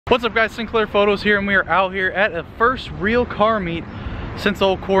What's up guys, Sinclair Photos here, and we are out here at a first real car meet since the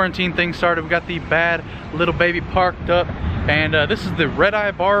old quarantine thing started. We got the bad little baby parked up, and this is the Red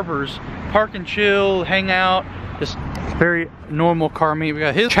Eye Barbers park and chill, hang out, just very normal car meet. We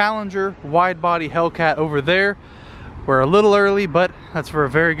got his Challenger wide body Hellcat over there. We're a little early, but that's for a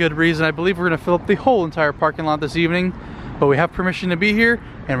very good reason. I believe we're gonna fill up the whole entire parking lot this evening, but we have permission to be here,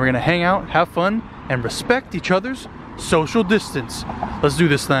 and we're gonna hang out, have fun, and respect each other's social distance. Let's do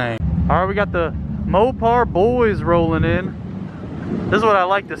this thing. All right, we got the Mopar boys rolling in. This is what I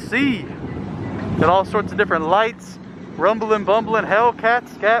like to see. Got all sorts of different lights, rumbling, bumbling,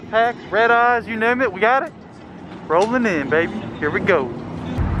 Hellcats, Scat Packs, Red Eyes, you name it, we got it. Rolling in, baby. Here we go.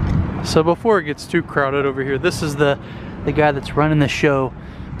 So before it gets too crowded over here, this is the guy that's running the show.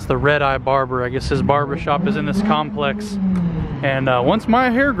 It's the Red Eye Barber. I guess his barber shop is in this complex. And once my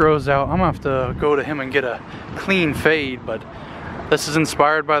hair grows out, I'm gonna have to go to him and get a clean fade. But this is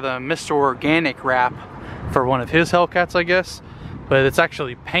inspired by the Mr. Organic wrap for one of his Hellcats, I guess. But it's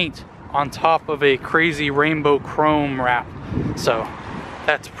actually paint on top of a crazy rainbow chrome wrap. So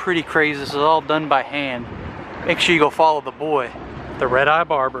that's pretty crazy. This is all done by hand. Make sure you go follow the boy, the Red Eye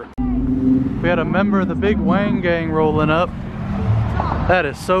Barber. We had a member of the Big Wang Gang rolling up. That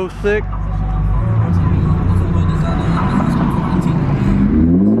is so sick.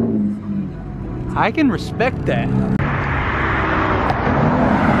 I can respect that.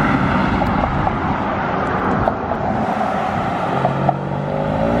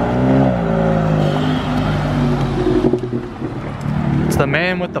 It's the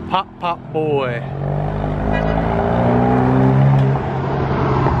man with the pop boy.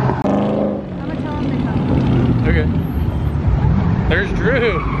 Okay. There's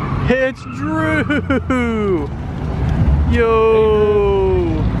Drew. It's Drew.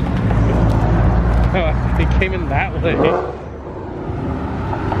 Yo. He came in that way.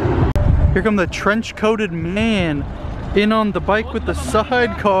 Here come the trench-coated man in on the bike with the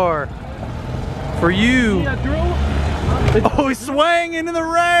sidecar. For you. Oh, he's swinging in the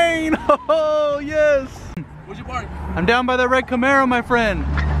rain. Oh, yes. Where's your park? I'm down by the red Camaro, my friend.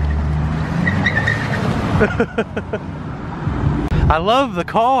 I love the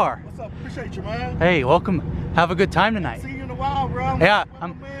car. What's up? Appreciate you, man. Hey, welcome. Have a good time tonight. See you in a while, bro. Yeah,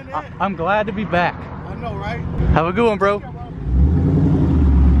 I'm glad to be back. I know, right? Have a good one, bro.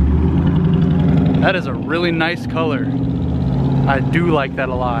 That is a really nice color. I do like that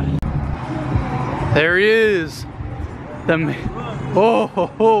a lot. There he is. Oh,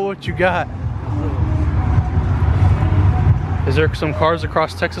 what you got? Is there some Cars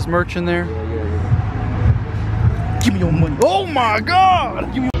Across Texas merch in there? Give me your money. Oh my God!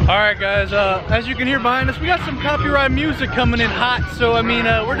 Alright guys, as you can hear behind us, we got some copyright music coming in hot. So I mean,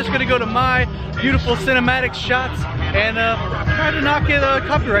 we're just gonna go to my beautiful cinematic shots and try to not get a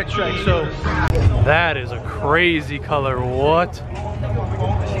copyright strike. So that is a crazy color. What?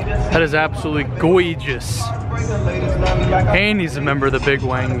 That is absolutely gorgeous. And he's a member of the Big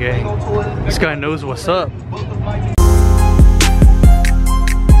Wang Gang. This guy knows what's up.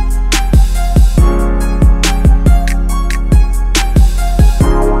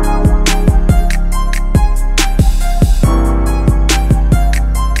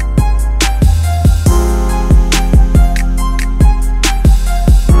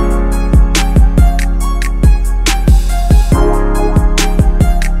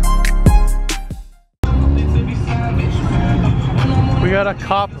 Got a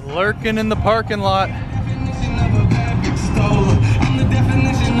cop lurking in the parking lot.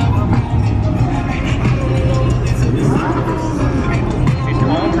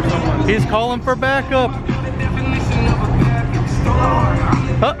 He's calling for backup.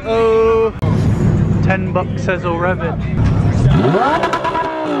 Uh-oh. $10 says he'll rev it.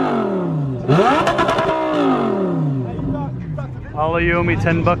 All of you owe me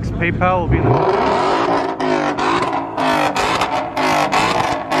 $10. PayPal will be in the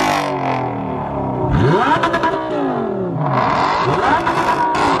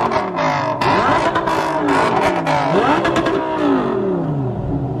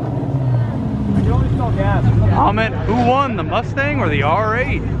comment, who won, the Mustang or the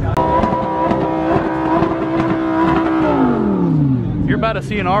R8? You're about to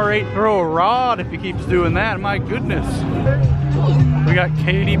see an R8 throw a rod if he keeps doing that. My goodness. We got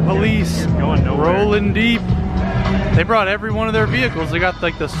Katy Police rolling deep. They brought every one of their vehicles. They got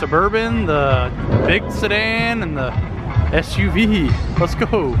like the Suburban, the big sedan, and the SUV. Let's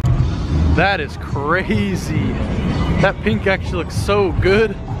go. That is crazy. That pink actually looks so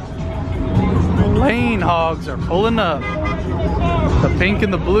good. Lane hogs are pulling up. The pink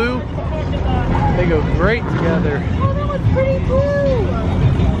and the blue, they go great together. Oh, that was pretty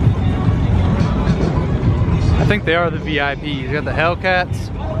cool. think they are the VIPs. You got the Hellcats.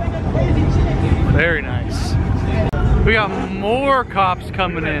 Very nice. We got more cops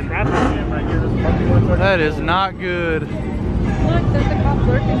coming in. That is not good. Look, there's a cop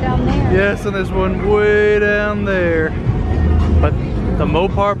lurking down there. Yes, and there's one way down there. But the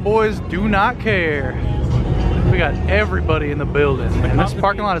Mopar boys do not care. We got everybody in the building. And this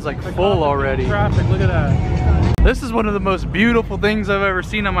parking lot is like full already. Traffic, look at that. This is one of the most beautiful things I've ever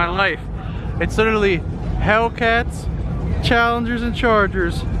seen in my life. It's literally Hellcats, Challengers, and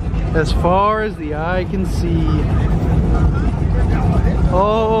Chargers as far as the eye can see.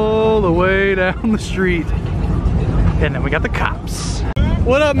 All the way down the street. And then we got the cops.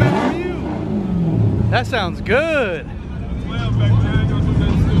 What up, man? How are you? That sounds good.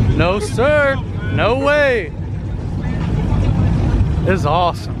 No, sir. No way. This is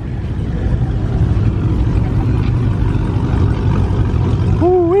awesome.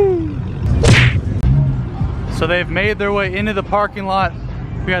 Woo-wee. So they've made their way into the parking lot.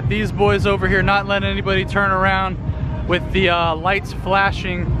 We got these boys over here not letting anybody turn around with the lights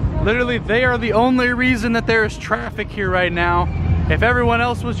flashing. Literally, they are the only reason that there is traffic here right now. If everyone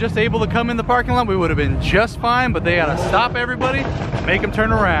else was just able to come in the parking lot, we would have been just fine, but they gotta stop everybody, make them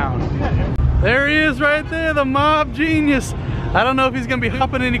turn around. There he is right there, the mob genius. I don't know if he's gonna be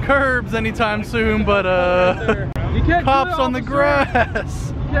hopping any curbs anytime soon, but cops on the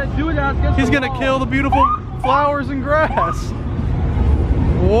grass. He's gonna kill the beautiful flowers and grass.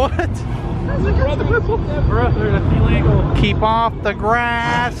 What? Brother, that's illegal. Keep off the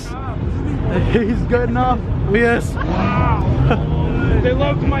grass. He's good enough. Yes. Wow. They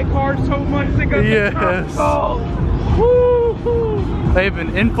loved my car so much they got Yes. the cops called. Woo-hoo. They've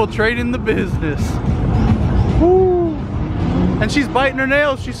been infiltrating the business. Woo. And she's biting her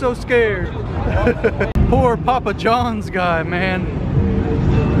nails. She's so scared. Poor Papa John's guy, man.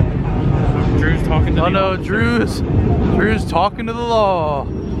 Drew's talking to Oh no, Drew's talking to the law.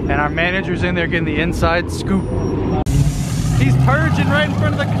 And our manager's in there getting the inside scoop. He's purging right in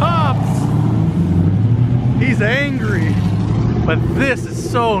front of the cops. He's angry. But this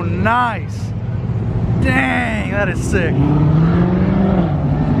is so nice. Dang, that is sick.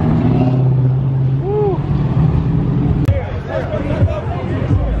 Woo.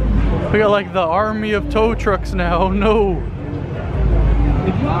 We got like the army of tow trucks now. Oh no.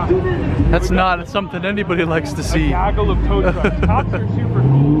 That's not something anybody likes to see. A gaggle of tow trucks. Cops are super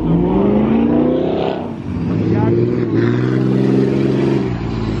cool.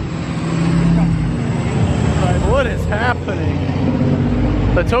 What is happening?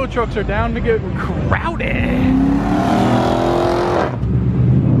 The tow trucks are down to get crowded.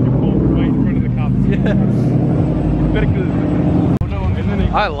 Right in front of the cops.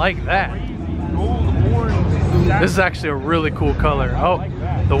 Yes. I like that. This is actually a really cool color. Oh,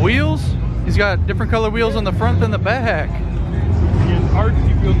 the wheels? He's got different color wheels on the front than the back. It's hard to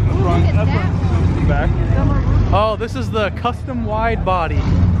see wheels in the front. That's what in the back. Oh, this is the custom wide body.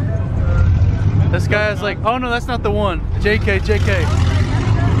 This guy is like, oh no, that's not the one. JK.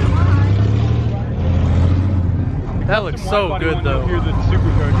 That looks so good though. Here's the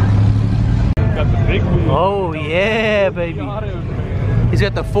supercharger. Got the big wheels. Oh yeah, baby. He's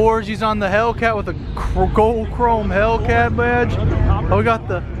got the forge. He's on the Hellcat with a gold chrome Hellcat badge. Oh, we got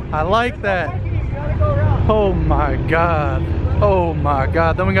the, I like that. Oh my God. Oh my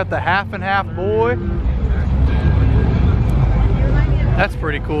God. Then we got the half and half boy. That's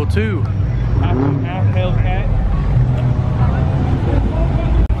pretty cool too. Half Hellcat.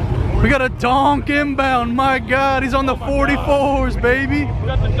 We got a donk inbound. My God, he's on the 44s, baby. We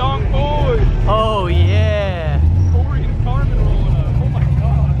got the donk boys. Oh yeah. Corey and Carmen rolling up. Oh my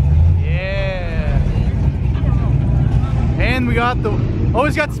God. Yeah. And we got the, oh,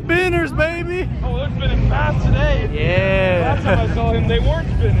 he's got spinners, baby. Oh, they're spinning fast today. Yeah. Last time I saw him, they weren't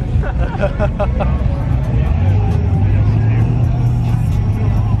spinning.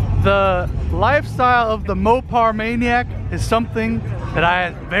 The lifestyle of the Mopar maniac is something that I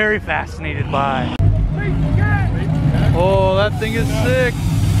am very fascinated by. Oh, that thing is sick.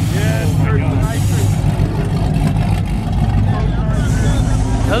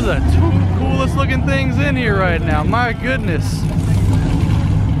 Those are the two coolest looking things in here right now. My goodness.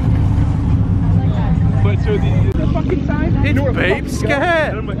 But so the fucking sign? It's Babe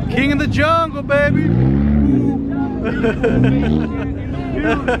Scat, King of the Jungle, baby.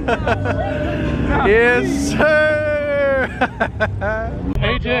 Yes, sir.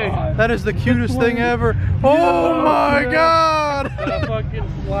 AJ. That is the cutest thing ever. Oh my God. That fucking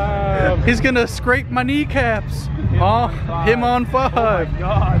slab. He's gonna scrape my kneecaps. Oh, him on 5. Oh my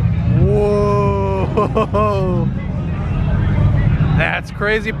God. Whoa. That's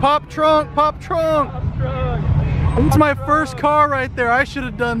crazy. Pop trunk, pop trunk. I'm drunk. It's my first car right there. I should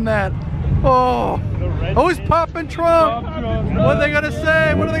have done that. Oh, always popping trunk. What are they gonna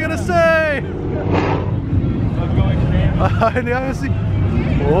say? What are they gonna say? I see.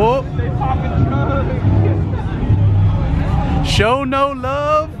 Oh. Show no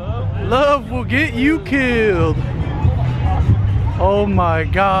love. Love will get you killed. Oh my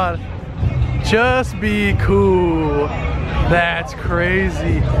God. Just be cool. That's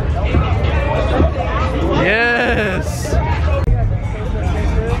crazy. Yes.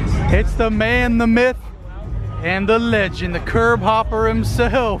 It's the man, the myth, and the legend, the curb hopper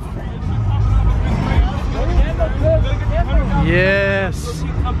himself. Yes.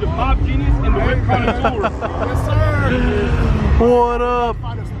 What up?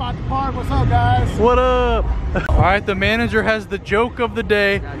 What's up, guys? What up? All right, the manager has the joke of the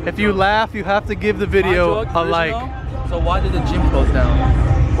day. If you laugh, you have to give the video a like. So why did the gym close down?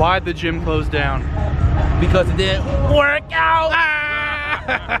 Why'd the gym close down? Because it didn't work out.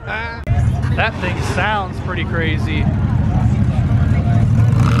 That thing sounds pretty crazy.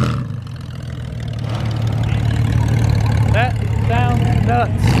 That sounds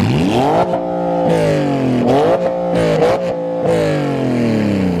nuts.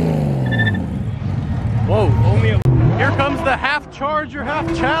 Whoa. Here comes the half Charger, half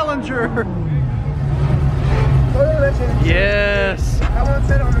Challenger. Yes.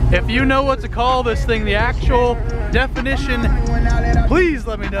 If you know what to call this thing, the actual definition, please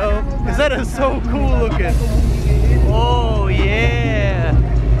let me know, because that is so cool looking. Oh yeah.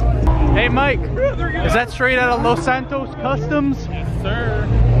 Hey Mike, is that straight out of Los Santos Customs? Yes, sir.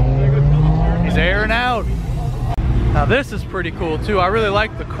 He's airing out. Now this is pretty cool too. I really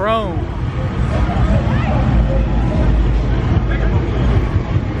like the chrome.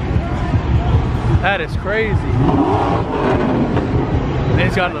 That is crazy. And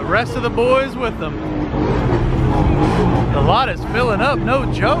he's got the rest of the boys with him. The lot is filling up, no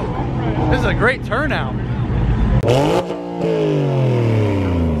joke. This is a great turnout. Right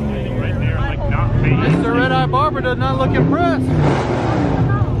there, like not me. Mr. Red Eye Barber does not look impressed.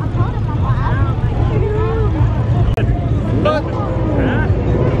 But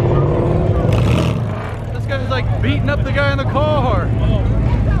this guy's like beating up the guy in the car.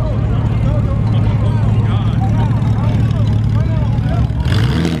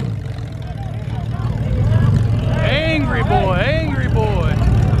 Angry boy, angry boy.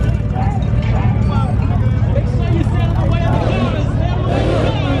 Make sure you stay on the way of the cars. Stay on the way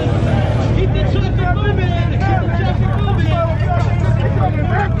of the cars. Keep the traffic moving. Keep the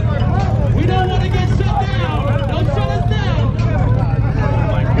traffic moving. We don't want to get shut down. Don't shut us down. Oh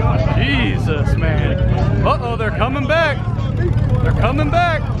my gosh. Jesus, man. Uh-oh, they're coming back. They're coming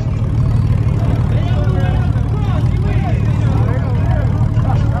back.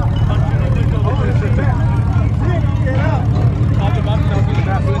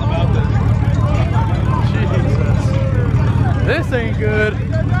 Jesus. This ain't good.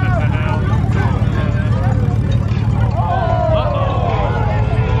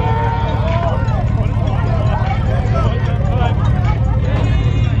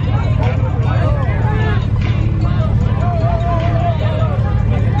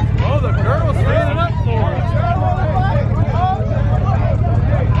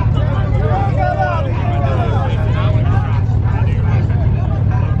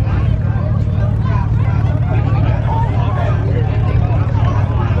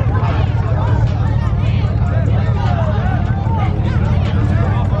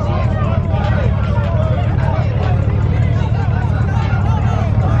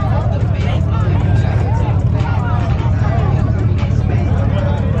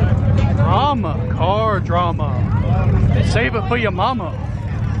 Drama. Save it for your mama.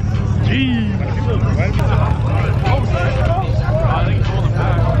 Jeez.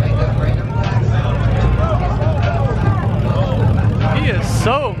 He is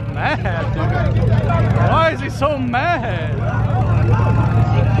so mad, dude. Why is he so mad?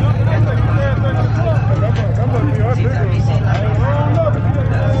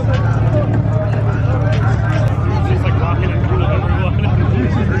 He's like rocking in front of everyone.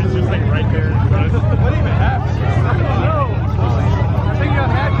 He's just like right there in front. What even happened? No. I think he got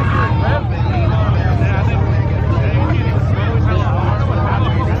hacked if you're in red. Yeah, I think he's slowly telling hard what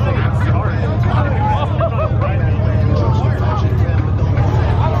happened. He's just like started.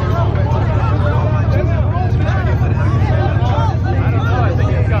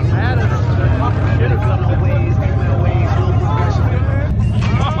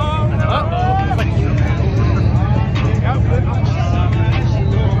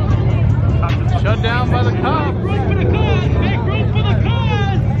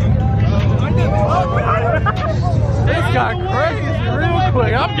 got crazy real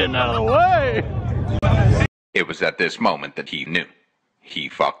quick. I'm getting out of the way. It was at this moment that he knew. He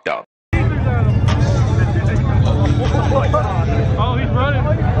fucked up. Oh, he's running.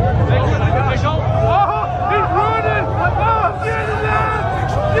 They go. Oh, he's running. Oh, get his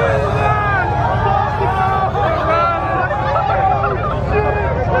ass. Get his ass.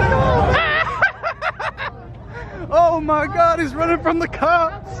 Oh my God, he's running from the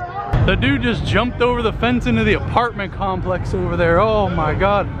cops. The dude just jumped over the fence into the apartment complex over there. Oh my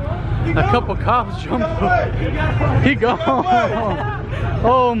God. A couple cops jumped over. He gone.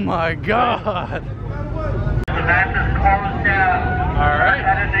 Oh my God. All right.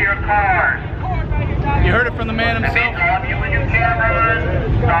 You heard it from the man himself.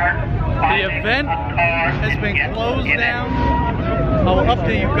 The event has been closed down. I'll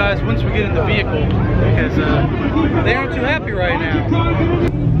update you guys once we get in the vehicle because they aren't too happy right now.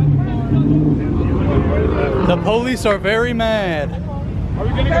 The police are very mad. Are we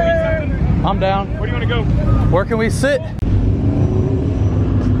gonna go eat something? I'm down. Where do you want to go? Where can we sit?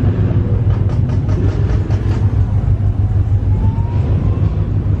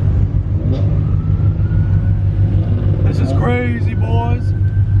 This is crazy, boys.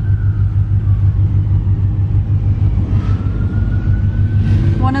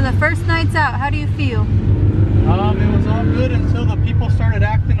 One of the first nights out, how do you feel? It was all good until the people started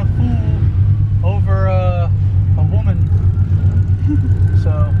acting a fool over a woman.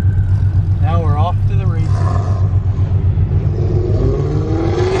 So now we're off to the races.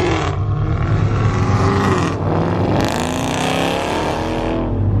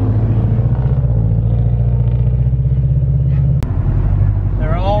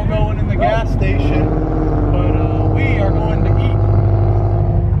 They're all going in the gas station, but we are going to eat.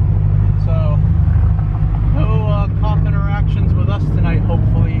 So no cop interactions with us tonight,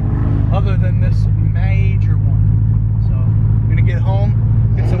 hopefully, other than this major one. So I'm gonna get home,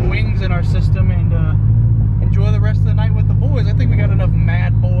 get some wings in our system, and enjoy the rest of the night with the boys. I think we got enough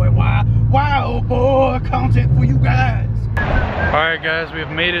mad boy, wow boy content for you guys. Alright guys, we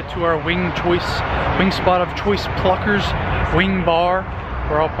have made it to our wing spot of choice pluckers, wing bar.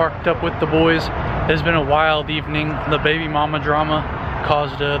 We're all parked up with the boys. It's been a wild evening. The baby mama drama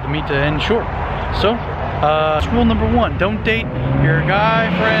caused the meet to end short. So, rule number 1, don't date your guy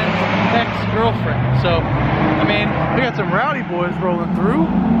friend's ex-girlfriend. So, I mean, we got some rowdy boys rolling through.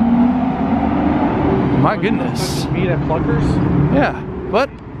 My goodness. Meet at Pluckers. Yeah, but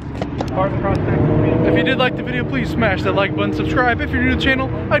if you did like the video, please smash that like button, subscribe if you're new to the channel.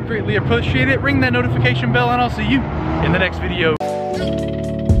 I'd greatly appreciate it. Ring that notification bell, and I'll see you in the next video.